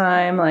all the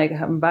time. Like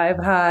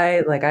vibe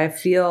high. Like I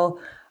feel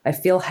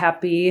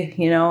happy,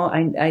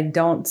 I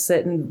don't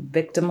sit in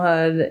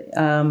victimhood.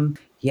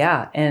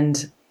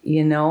 And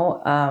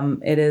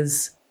it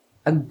is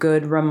a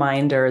good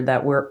reminder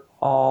that we're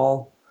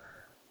all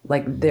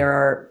like, there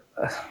are,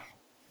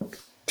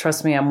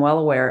 trust me, I'm well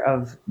aware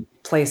of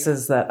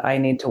places that I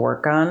need to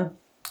work on,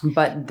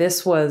 but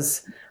this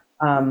was,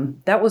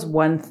 that was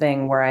one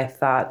thing where I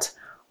thought,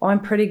 I'm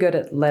pretty good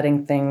at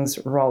letting things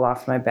roll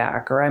off my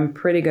back, or I'm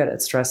pretty good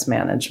at stress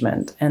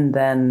management. And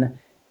then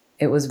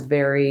it was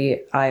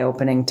very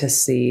eye-opening to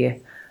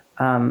see,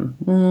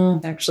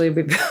 actually,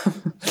 we've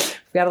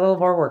got a little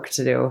more work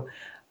to do.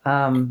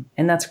 And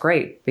that's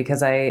great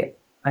because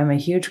I'm a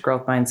huge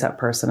growth mindset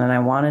person and I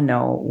want to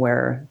know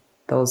where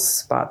those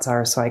spots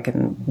are so I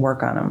can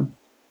work on them.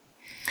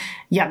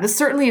 Yeah, this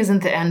certainly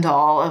isn't the end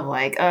all of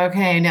like,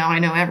 okay, now I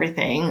know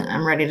everything.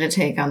 I'm ready to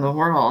take on the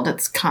world.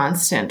 It's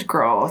constant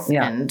growth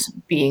and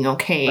being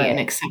okay and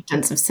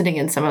acceptance of sitting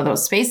in some of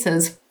those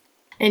spaces.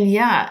 And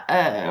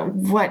I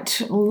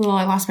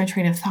lost my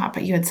train of thought,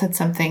 but you had said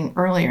something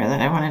earlier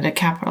that I wanted to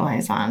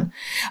capitalize on.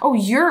 Oh,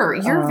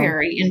 you're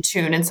very in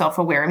tune and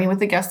self-aware. I mean, with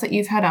the guests that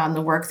you've had on,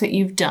 the work that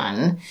you've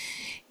done,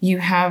 you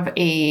have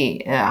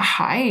a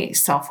high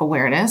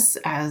self-awareness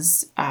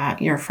as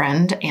your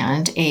friend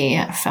and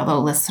a fellow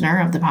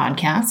listener of the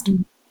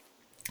podcast.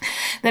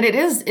 That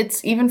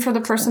it's even for the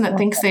person that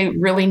thinks they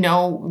really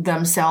know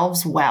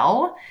themselves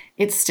well,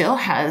 it still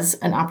has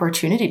an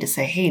opportunity to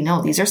say, hey, no,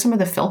 these are some of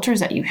the filters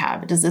that you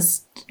have.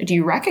 Do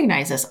you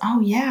recognize this? Oh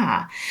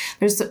yeah.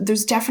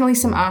 There's definitely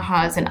some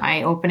ahas and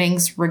eye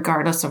openings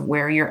regardless of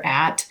where you're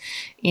at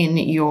in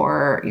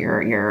your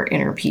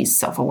inner peace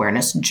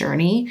self-awareness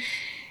journey.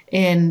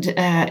 And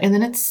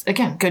then it's,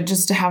 again, good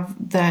just to have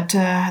that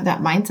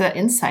mindset, that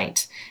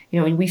insight.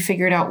 We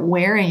figured out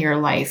where in your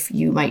life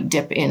you might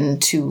dip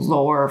into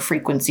lower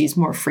frequencies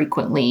more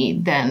frequently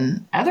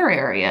than other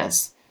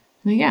areas.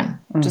 And again,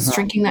 just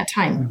shrinking that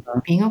time,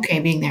 being okay,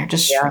 being there,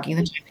 just shrinking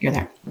the time you're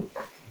there.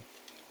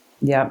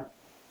 Yeah.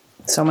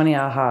 So many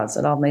ahas.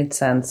 It all made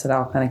sense. It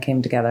all kind of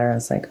came together. I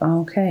was like,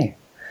 oh, okay.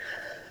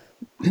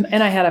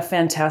 And I had a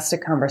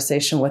fantastic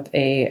conversation with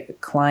a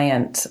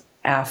client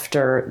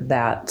after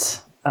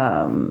that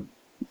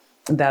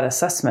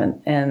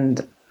assessment.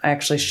 And I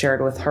actually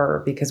shared with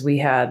her because we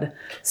had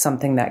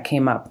something that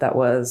came up that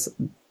was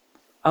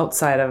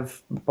outside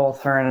of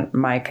both her and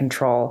my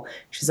control.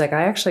 She's like,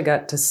 I actually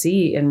got to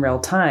see in real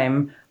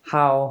time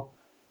how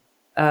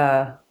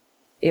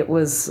it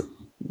was,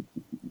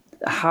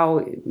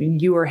 how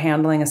you were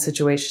handling a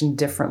situation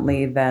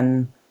differently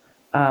than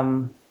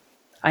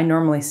I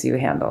normally see you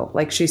handle.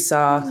 Like she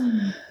saw,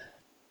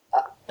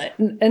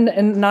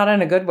 and not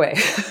in a good way,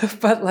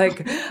 but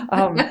like,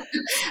 I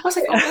was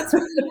like, oh, that's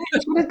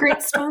what a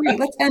great story.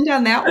 Let's end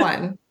on that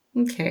one.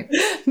 Okay.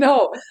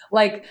 No,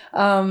 like,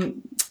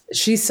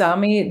 she saw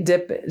me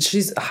dip.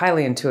 She's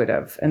highly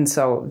intuitive. And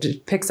so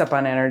just picks up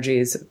on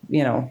energies,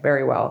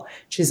 very well.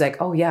 She's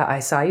like, oh yeah, I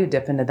saw you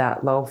dip into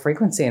that low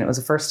frequency. And it was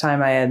the first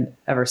time I had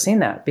ever seen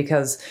that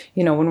because,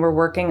 when we're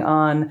working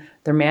on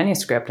their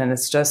manuscript and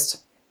it's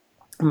just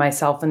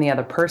myself and the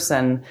other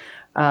person,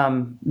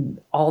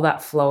 all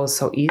that flows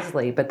so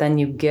easily. But then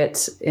you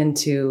get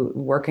into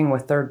working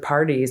with third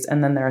parties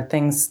and then there are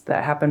things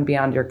that happen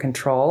beyond your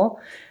control,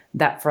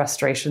 that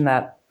frustration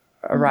that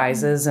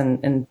arises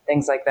and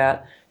things like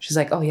that. She's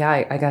like, oh yeah,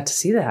 I got to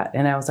see that.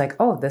 And I was like,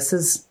 oh, this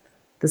is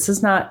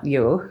not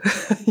you,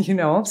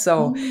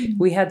 So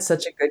we had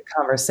such a good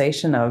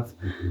conversation of,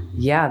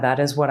 yeah,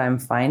 that is what I'm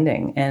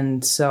finding.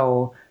 And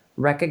so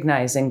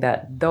recognizing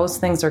that those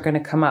things are going to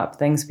come up,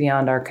 things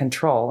beyond our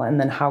control. And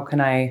then how can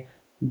I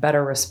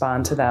better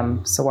respond to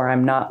them so where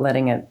I'm not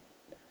letting it,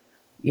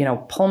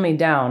 pull me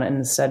down and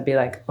instead be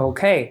like,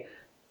 okay,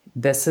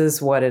 this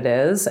is what it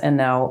is. And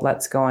now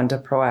let's go into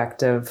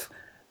proactive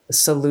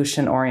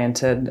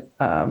solution-oriented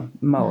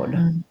mode.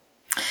 Mm-hmm.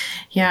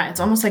 Yeah, it's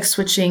almost like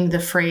switching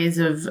the phrase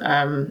of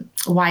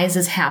why is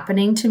this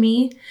happening to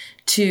me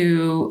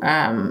to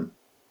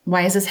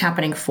why is this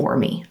happening for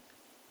me?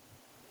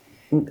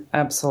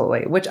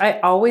 Absolutely. Which I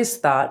always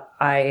thought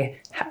I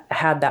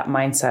had that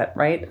mindset,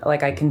 right?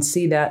 Like I can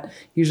see that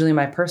usually in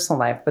my personal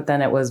life, but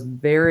then it was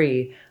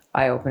very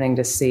eye-opening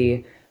to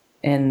see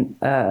in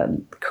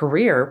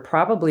career,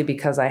 probably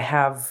because I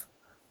have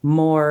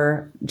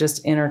more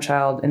just inner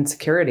child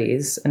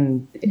insecurities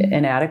and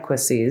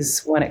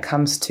inadequacies when it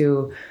comes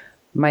to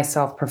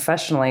myself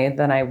professionally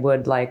than I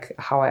would like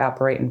how I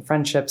operate in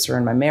friendships or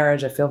in my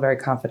marriage. I feel very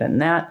confident in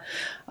that.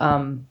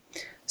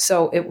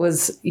 So it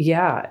was,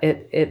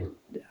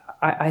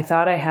 I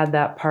thought I had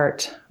that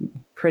part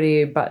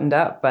pretty buttoned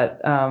up,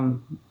 but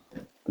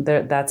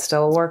that's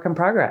still a work in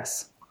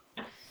progress.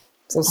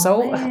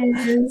 So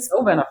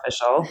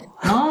beneficial.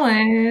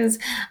 Always.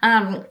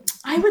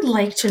 I would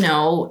like to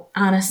know,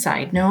 on a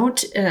side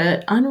note,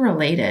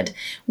 unrelated,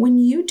 when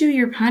you do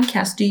your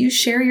podcast, do you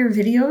share your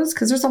videos?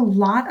 Because there's a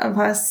lot of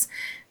us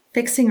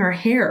fixing our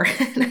hair.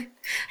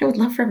 I would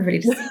love for everybody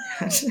to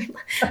see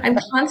that. I'm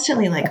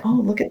constantly like,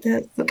 oh, look at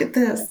this, look at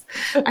this.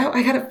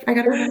 I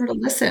gotta remember to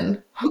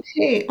listen.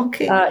 Okay,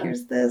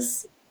 here's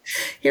this.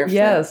 Here.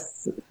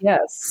 Yes.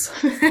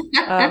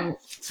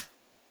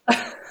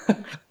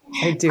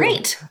 I do.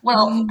 Great.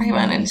 Well, I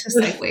wanted to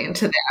segue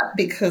into that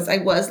because I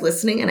was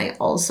listening and I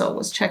also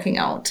was checking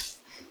out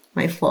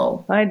my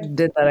flow. I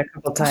did that a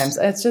couple times.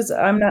 It's just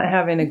I'm not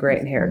having a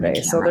great hair day,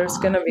 so there's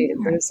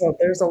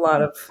a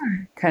lot of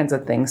kinds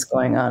of things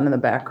going on in the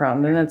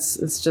background, and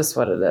it's just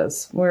what it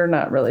is. We're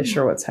not really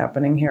sure what's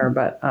happening here,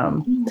 but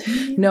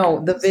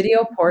no, the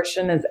video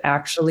portion is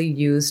actually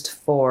used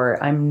for.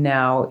 I'm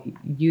now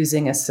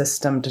using a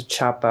system to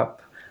chop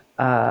up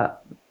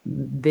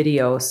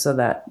video so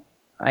that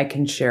I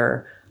can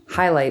share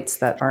highlights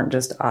that aren't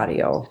just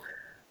audio.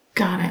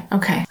 Got it.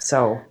 Okay.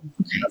 So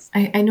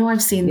I know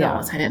I've seen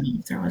those. I didn't know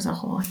if there was a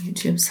whole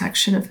YouTube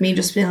section of me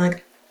just being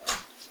like,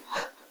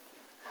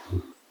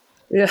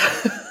 yeah.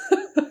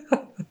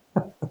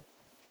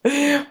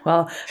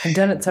 Well, I've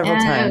done it several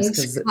times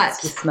because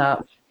it's just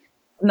not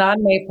an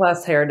A+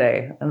 hair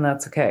day, and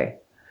that's okay.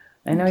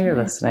 I know you're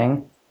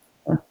listening.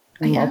 I'm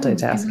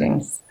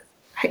multitasking.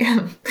 I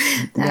am.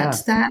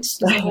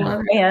 That's a whole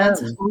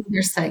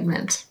other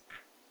segment.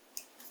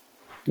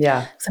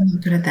 Yeah. So I'm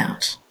good at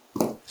that.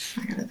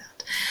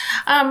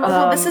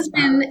 Well, this has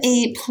been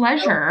a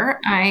pleasure.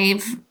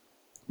 I've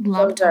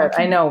loved talking.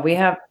 I know we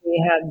had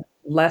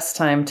less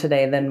time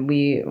today than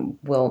we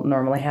will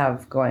normally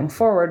have going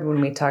forward when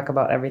we talk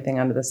about everything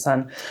under the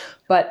sun.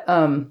 But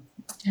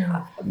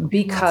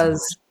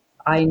because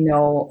I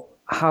know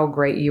how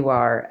great you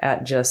are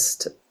at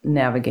just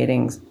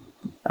navigating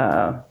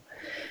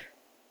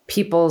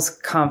people's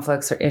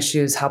conflicts or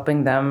issues,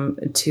 helping them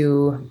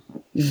to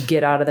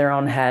get out of their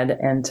own head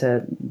and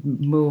to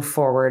move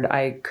forward.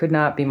 I could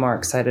not be more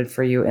excited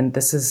for you. And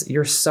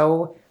you're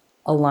so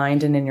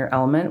aligned and in your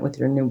element with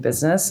your new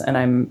business. And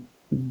I'm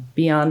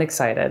beyond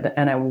excited.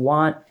 And I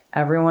want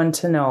everyone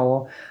to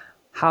know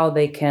how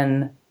they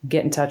can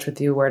get in touch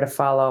with you, where to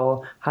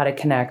follow, how to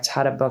connect,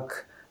 how to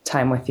book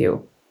time with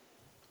you.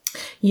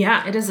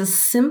 Yeah, it is as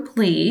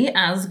simply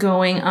as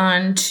going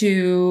on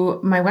to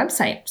my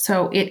website.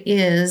 So it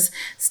is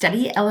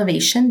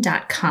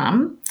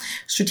steadyelevation.com,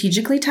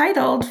 strategically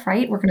titled,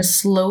 right? We're going to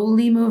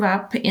slowly move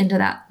up into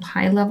that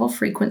high level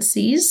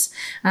frequencies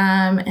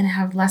and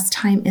have less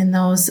time in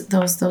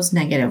those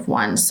negative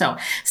ones. So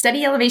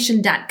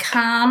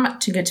steadyelevation.com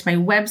to get to my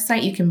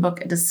website. You can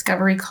book a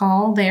discovery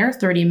call there,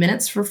 30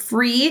 minutes for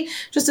free,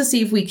 just to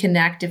see if we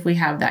connect, if we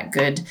have that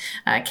good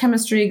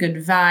chemistry, good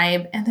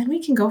vibe, and then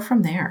we can go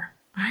from there.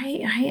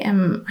 I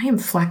am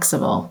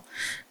flexible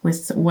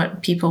with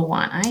what people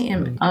want. I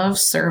am of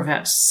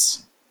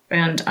service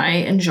and I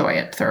enjoy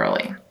it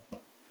thoroughly.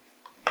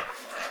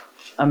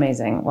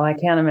 Amazing. Well, I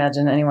can't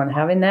imagine anyone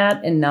having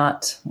that and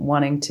not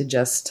wanting to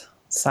just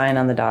sign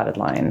on the dotted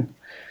line.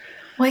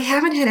 Well, I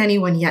haven't had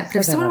anyone yet, but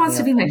if someone wants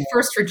to be my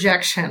first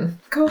rejection,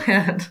 go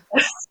ahead.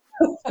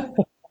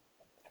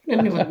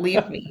 And it would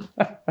leave me.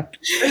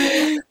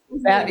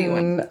 That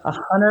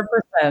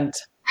 100%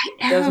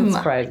 doesn't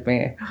surprise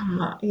me.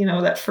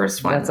 That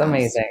first one. That's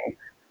amazing.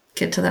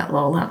 Get to that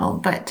low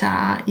level. But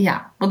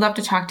would love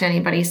to talk to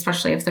anybody,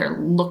 especially if they're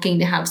looking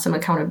to have some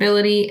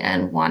accountability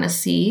and want to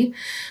see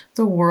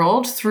the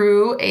world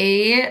through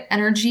a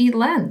energy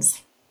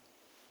lens.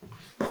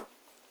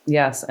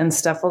 Yes, and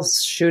Steph will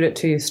shoot it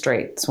to you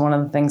straight. It's one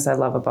of the things I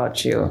love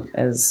about you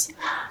is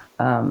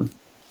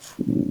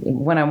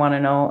when I want to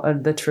know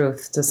the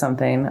truth to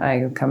something,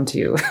 I come to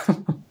you.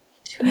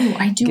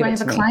 I do. I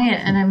have a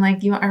client and I'm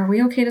like, are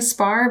we okay to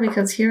spar?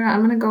 Because here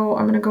I'm going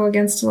to go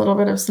against a little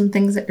bit of some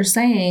things that you're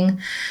saying.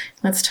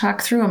 Let's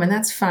talk through them. And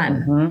that's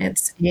fun. Mm-hmm.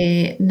 It's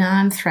a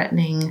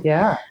non-threatening,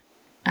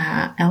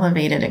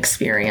 elevated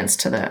experience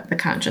to the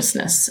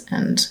consciousness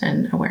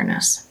and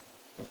awareness.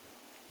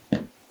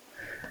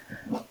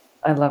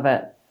 I love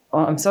it.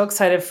 Well, I'm so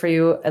excited for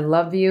you. I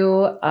love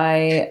you.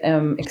 I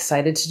am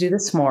excited to do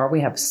this more.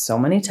 We have so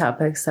many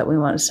topics that we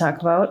want to talk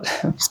about.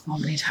 So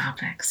many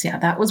topics. Yeah,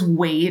 that was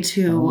way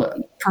too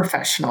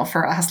professional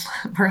for us.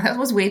 That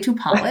was way too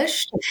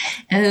polished.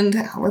 And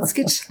let's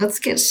get to the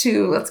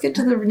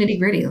nitty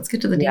gritty. Let's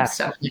get to the deep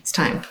stuff next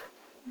time.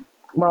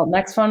 Well,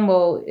 next one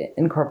we'll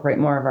incorporate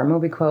more of our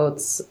movie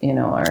quotes.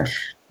 Our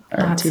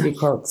TV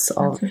quotes,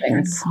 all the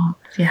things.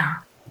 Yeah.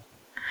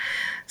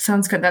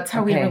 Sounds good. That's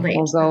how we relate.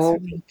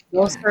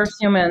 We'll serve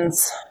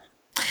humans.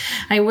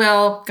 I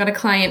will. Got a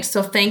client.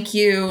 So thank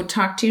you.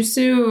 Talk to you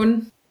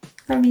soon.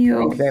 Love you.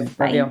 Thank you, babe.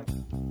 Love you.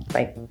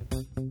 Bye.